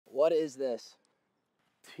What is this?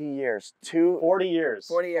 2 years. 40 years.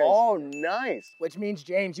 40 years. Oh, nice. Which means,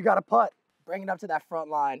 James, you got to putt. Bring it up to that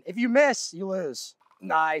front line. If you miss, you lose.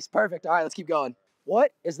 Nice. Perfect. All right, let's keep going.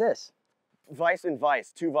 What is this? Vice and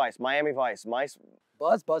Vice. 2 Vice. Miami Vice.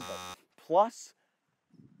 Buzz. Plus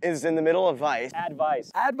is in the middle of Vice. Add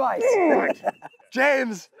Vice. Add Vice.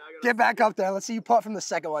 James, get back up there. Let's see you putt from the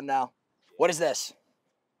second one now. What is this?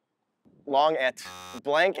 Long et.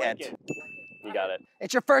 Blank et. You got it.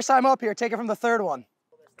 It's your first time up here. Take it from the third one.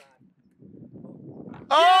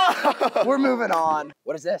 Oh! We're moving on.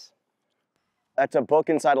 What is this? That's a book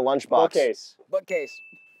inside a lunchbox. Bookcase. Bookcase.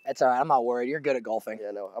 That's all right. I'm not worried. You're good at golfing.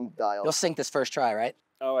 Yeah, no, I'm dialed. You'll sink this first try, right?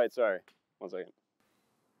 Oh, wait, sorry. 1 second.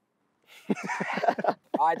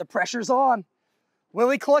 All right, the pressure's on.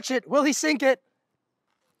 Will he clutch it? Will he sink it?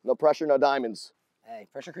 No pressure, no diamonds. Hey,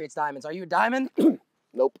 pressure creates diamonds. Are you a diamond?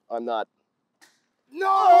 Nope, I'm not.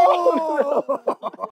 No!